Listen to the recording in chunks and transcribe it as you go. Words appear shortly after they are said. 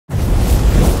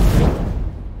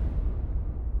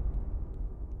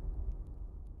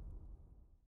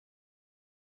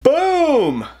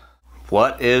Boom!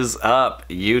 What is up,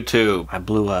 YouTube? I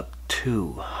blew up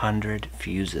 200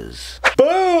 fuses.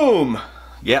 Boom!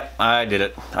 Yep, I did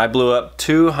it. I blew up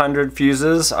 200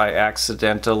 fuses. I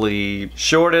accidentally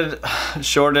shorted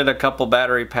a couple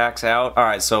battery packs out.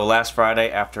 Alright, so last Friday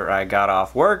after I got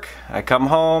off work, I come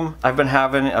home. I've been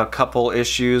having a couple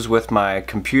issues with my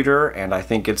computer, and I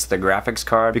think it's the graphics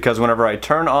card, because whenever I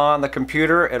turn on the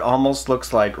computer, it almost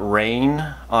looks like rain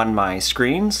on my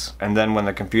screens. And then when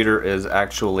the computer is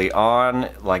actually on,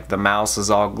 like the mouse is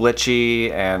all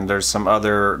glitchy, and there's some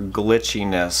other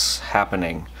glitchiness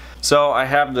happening. So I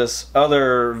have this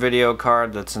other video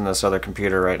card that's in this other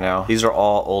computer right now. These are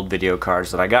all old video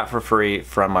cards that I got for free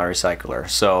from my recycler.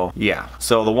 So yeah,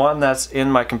 so the one that's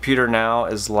in my computer now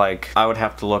is like, I would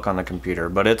have to look on the computer,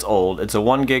 but it's old. It's a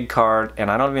 1 gig card, and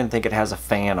I don't even think it has a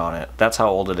fan on it. That's how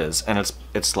old it is. And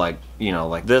it's like, you know,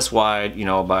 like this wide, you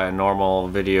know, by a normal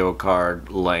video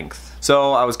card length.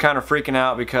 So I was kind of freaking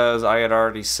out because I had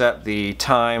already set the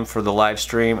time for the live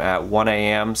stream at 1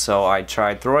 a.m. So I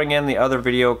tried throwing in the other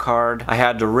video card. I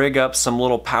had to rig up some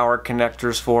little power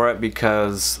connectors for it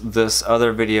because this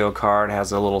other video card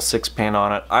has a little 6-pin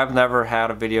on it. I've never had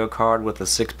a video card with a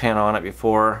 6-pin on it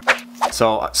before.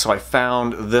 So I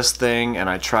found this thing and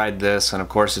I tried this, and of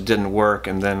course it didn't work,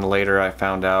 and then later I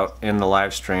found out in the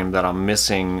live stream that I'm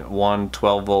missing one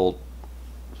 12-volt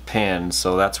pin,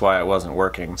 so that's why it wasn't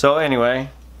working. So anyway,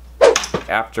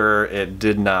 after it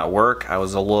did not work, I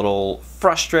was a little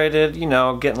frustrated, you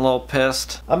know, getting a little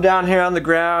pissed. I'm down here on the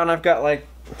ground. I've got like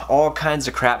all kinds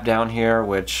of crap down here,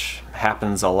 which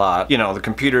happens a lot. You know, the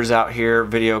computers out here,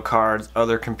 video cards,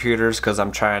 other computers, because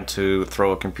I'm trying to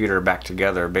throw a computer back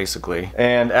together basically.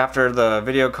 And after the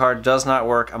video card does not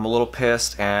work, I'm a little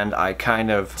pissed, and I kind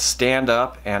of stand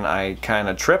up and I kind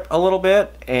of trip a little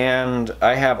bit, and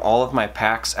I have all of my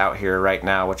packs out here right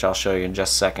now, which I'll show you in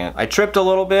just a second. I tripped a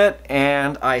little bit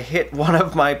and I hit one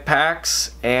of my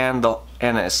packs, and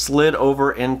it slid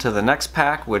over into the next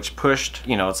pack, which pushed,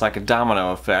 you know, it's like a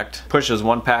domino effect, pushes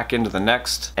one pack into the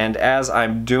next. And as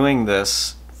I'm doing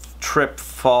this trip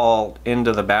fall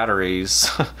into the batteries,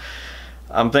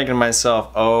 I'm thinking to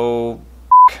myself, oh,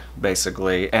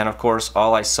 basically. And of course,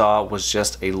 all I saw was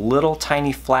just a little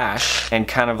tiny flash and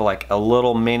kind of like a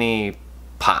little mini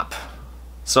pop.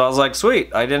 So I was like,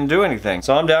 sweet, I didn't do anything.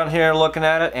 So I'm down here looking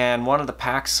at it, and one of the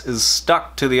packs is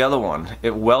stuck to the other one.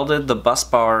 It welded the bus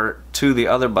bar to the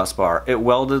other bus bar. It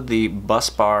welded the bus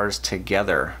bars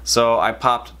together. So I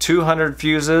popped 200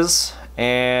 fuses,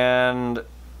 and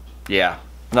yeah,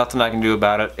 nothing I can do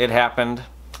about it. It happened.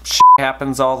 Shit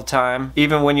happens all the time,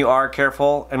 even when you are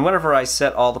careful. And whenever I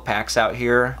set all the packs out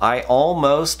here, I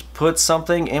almost put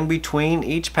something in between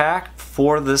each pack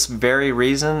for this very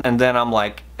reason, and then I'm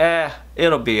like,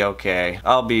 it'll be okay.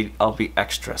 I'll be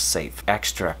extra safe,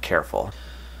 extra careful.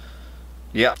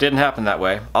 Yeah, didn't happen that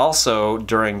way. Also,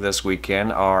 during this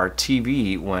weekend, our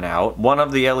TV went out. One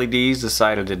of the LEDs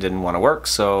decided it didn't want to work,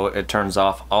 so it turns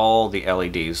off all the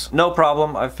LEDs. No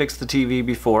problem, I've fixed the TV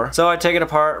before. So I take it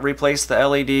apart, replace the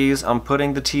LEDs, I'm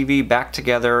putting the TV back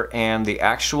together, and the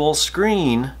actual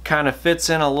screen kind of fits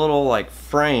in a little like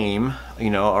frame, you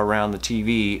know, around the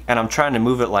TV, and I'm trying to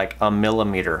move it like a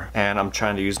millimeter, and I'm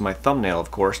trying to use my thumbnail, of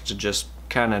course, to just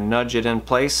kind of nudge it in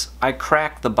place. I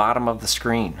cracked the bottom of the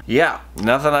screen. Yeah,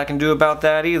 nothing I can do about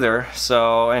that either.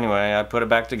 So anyway, I put it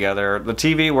back together. The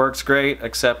TV works great,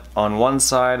 except on one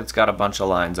side it's got a bunch of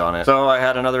lines on it. So I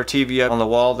had another TV up on the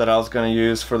wall that I was going to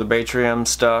use for the Batrium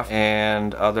stuff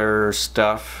and other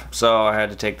stuff. So I had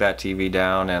to take that TV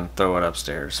down and throw it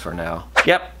upstairs for now.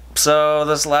 Yep. So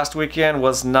this last weekend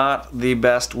was not the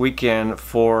best weekend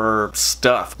for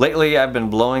stuff. Lately I've been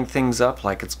blowing things up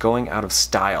like it's going out of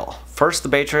style. First the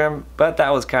Batrium, but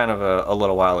that was kind of a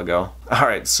little while ago.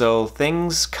 Alright, so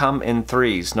things come in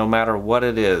threes, no matter what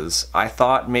it is. I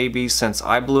thought maybe since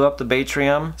I blew up the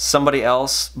Batrium, somebody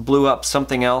else blew up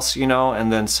something else, you know,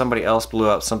 and then somebody else blew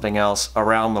up something else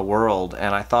around the world.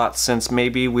 And I thought since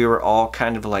maybe we were all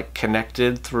kind of like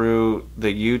connected through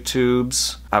the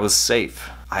YouTubes, I was safe.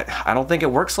 I don't think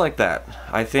it works like that.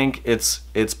 I think it's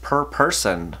per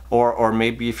person, or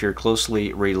maybe if you're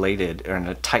closely related or in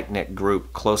a tight-knit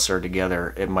group closer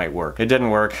together, it might work. It didn't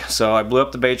work, so I blew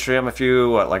up the Batrium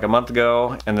like a month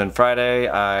ago, and then Friday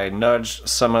I nudged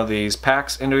some of these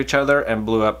packs into each other and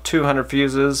blew up 200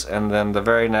 fuses, and then the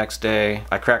very next day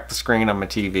I cracked the screen on my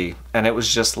TV, and it was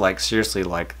just like, seriously,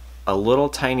 like a little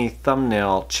tiny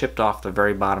thumbnail chipped off the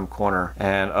very bottom corner.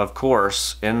 And of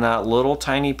course, in that little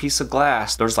tiny piece of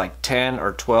glass, there's like 10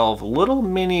 or 12 little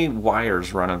mini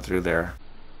wires running through there.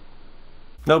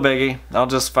 No biggie. I'll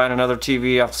just find another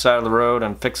TV off the side of the road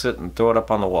and fix it and throw it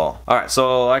up on the wall. Alright,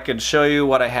 so I could show you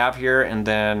what I have here and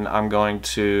then I'm going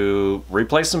to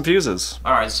replace some fuses.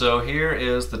 Alright, so here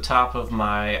is the top of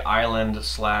my island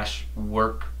slash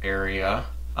work area.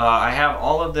 I have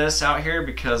all of this out here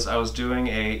because I was doing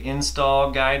a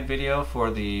install guide video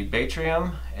for the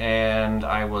Batrium and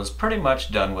I was pretty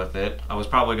much done with it. I was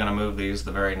probably going to move these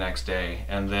the very next day,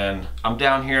 and then I'm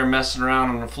down here messing around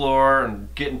on the floor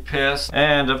and getting pissed,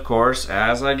 and of course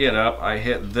as I get up I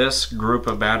hit this group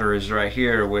of batteries right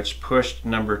here which pushed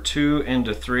number 2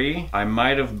 into 3. I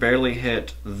might have barely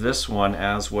hit this one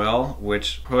as well,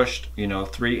 which pushed, you know,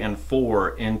 3 and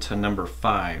 4 into number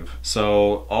 5.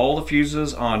 So all the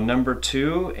fuses on number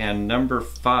 2 and number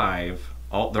 5,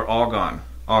 they're all gone.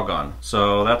 All gone.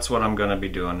 So that's what I'm going to be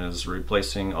doing, is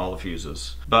replacing all the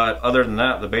fuses. But other than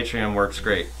that, the Batrium works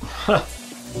great.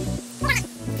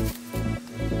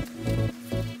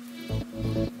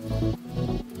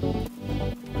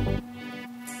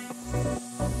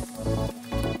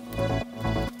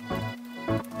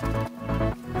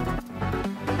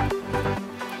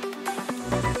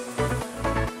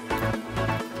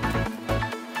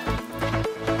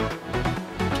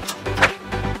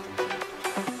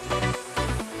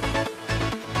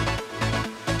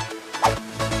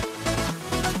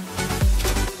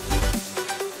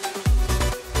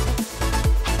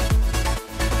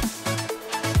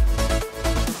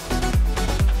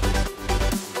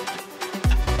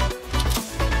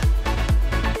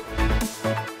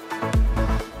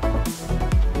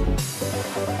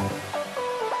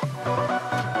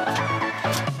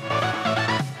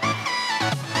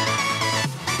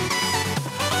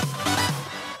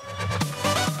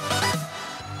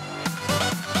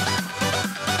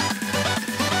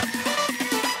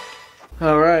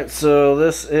 Alright, so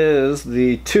this is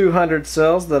the 200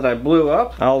 cells that I blew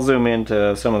up. I'll zoom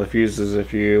into some of the fuses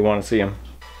if you want to see them.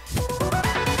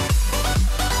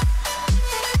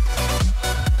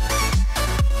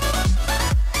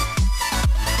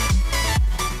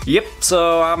 Yep,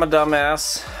 so I'm a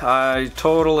dumbass. I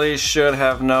totally should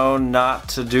have known not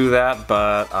to do that,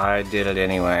 but I did it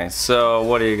anyway. So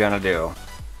what are you gonna do?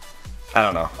 I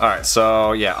don't know. Alright,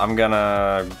 so yeah, I'm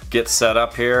gonna get set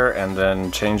up here and then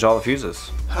change all the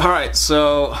fuses. Alright,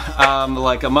 so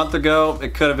like a month ago,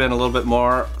 it could have been a little bit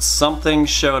more, something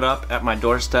showed up at my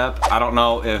doorstep. I don't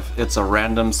know if it's a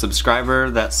random subscriber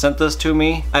that sent this to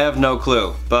me. I have no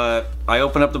clue, but I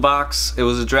opened up the box. It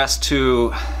was addressed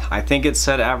to, I think it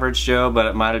said Average Joe, but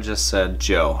it might have just said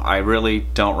Joe. I really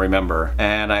don't remember.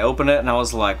 And I opened it and I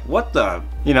was like, what the?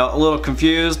 You know, a little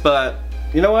confused, but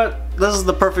you know what? This is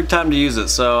the perfect time to use it,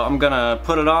 so I'm gonna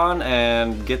put it on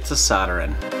and get to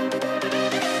soldering.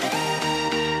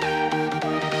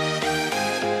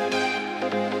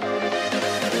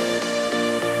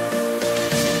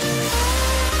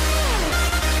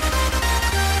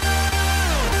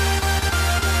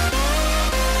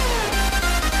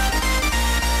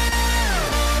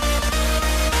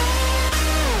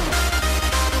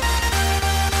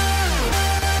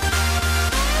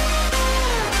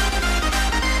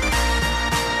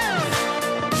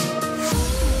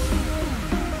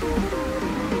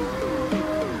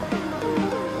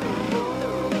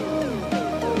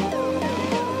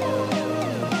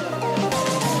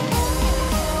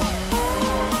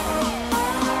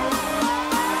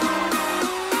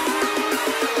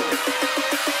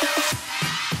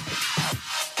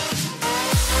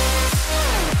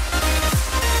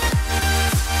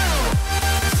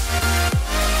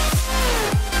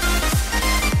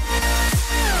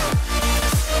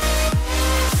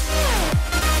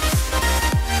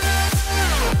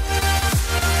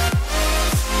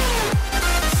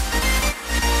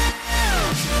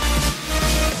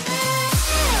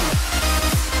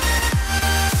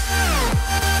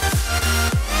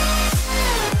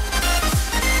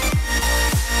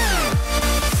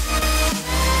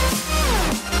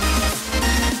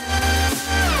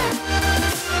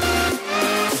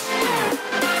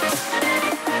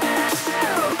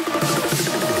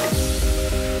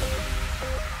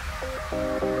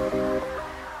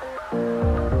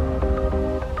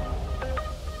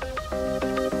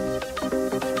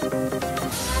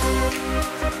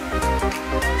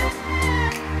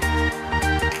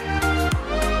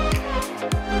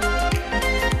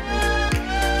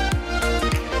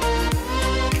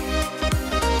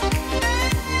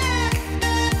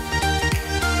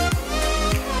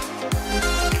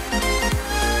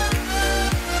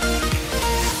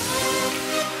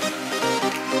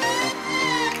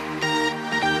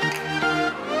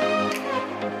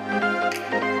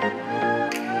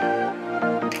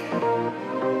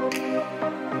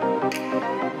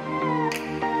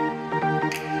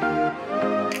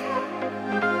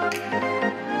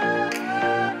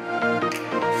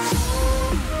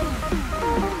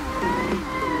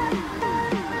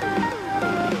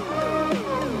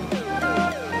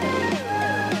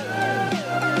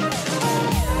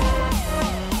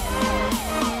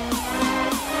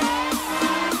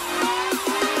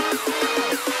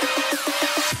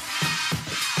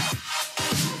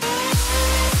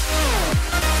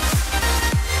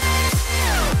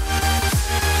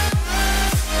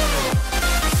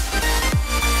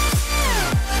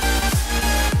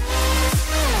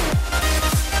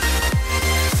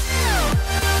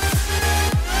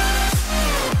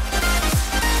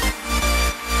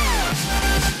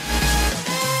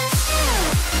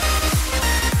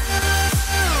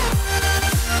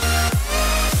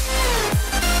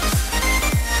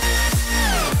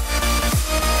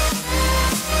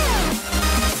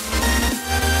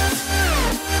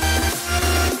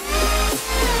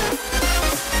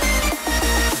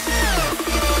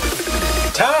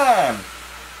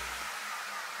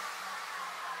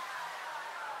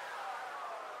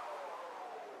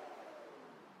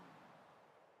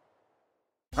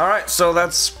 Alright, so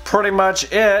that's pretty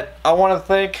much it. I want to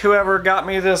thank whoever got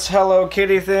me this Hello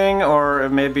Kitty thing, or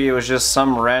maybe it was just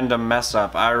some random mess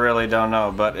up. I really don't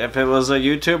know, but if it was a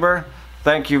YouTuber,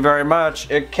 thank you very much.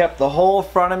 It kept the whole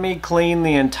front of me clean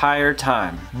the entire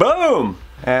time. Boom!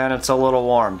 And it's a little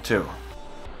warm too.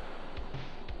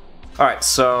 Alright,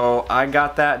 so I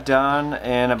got that done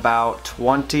in about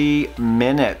 20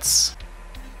 minutes.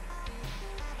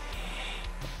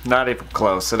 Not even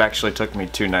close. It actually took me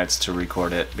 2 nights to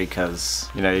record it because,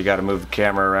 you know, you gotta move the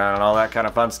camera around and all that kind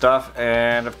of fun stuff.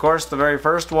 And of course, the very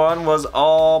first one was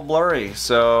all blurry,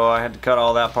 so I had to cut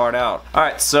all that part out.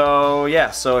 Alright, so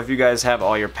yeah, so if you guys have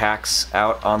all your packs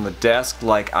out on the desk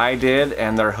like I did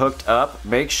and they're hooked up,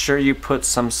 make sure you put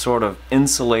some sort of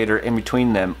insulator in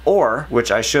between them, or, which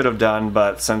I should have done,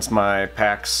 but since my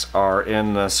packs are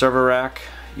in the server rack,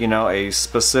 you know, a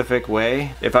specific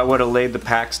way. If I would have laid the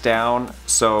packs down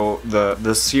so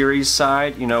the series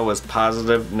side, you know, was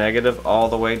positive, negative all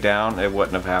the way down, it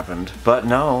wouldn't have happened. But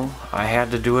no, I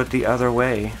had to do it the other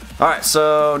way. Alright,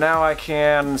 so now I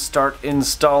can start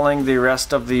installing the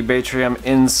rest of the Batrium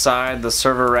inside the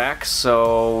server rack.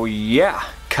 So yeah,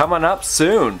 coming up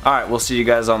soon. Alright, we'll see you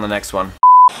guys on the next one.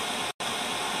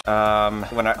 I'm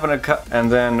gonna cut, and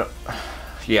then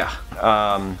yeah,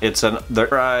 it's an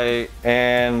dry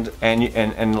and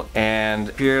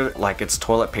here like it's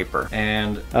toilet paper,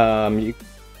 and you